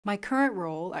My current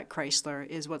role at Chrysler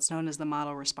is what's known as the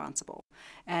model responsible.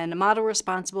 And a model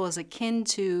responsible is akin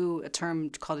to a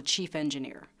term called a chief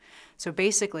engineer. So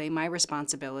basically, my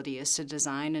responsibility is to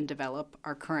design and develop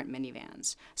our current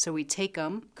minivans. So we take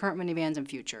them, current minivans and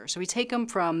future. So we take them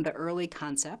from the early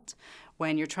concept,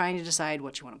 when you're trying to decide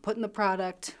what you want to put in the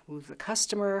product, who's the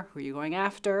customer, who you're going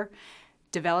after,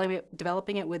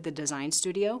 developing it with the design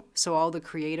studio. So all the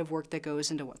creative work that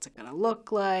goes into what's it going to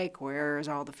look like, where is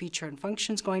all the feature and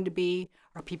functions going to be,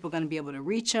 are people going to be able to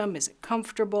reach them, is it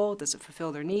comfortable, does it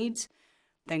fulfill their needs?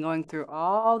 Then going through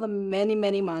all the many,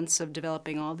 many months of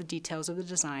developing all the details of the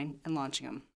design and launching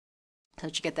them so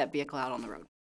that you get that vehicle out on the road.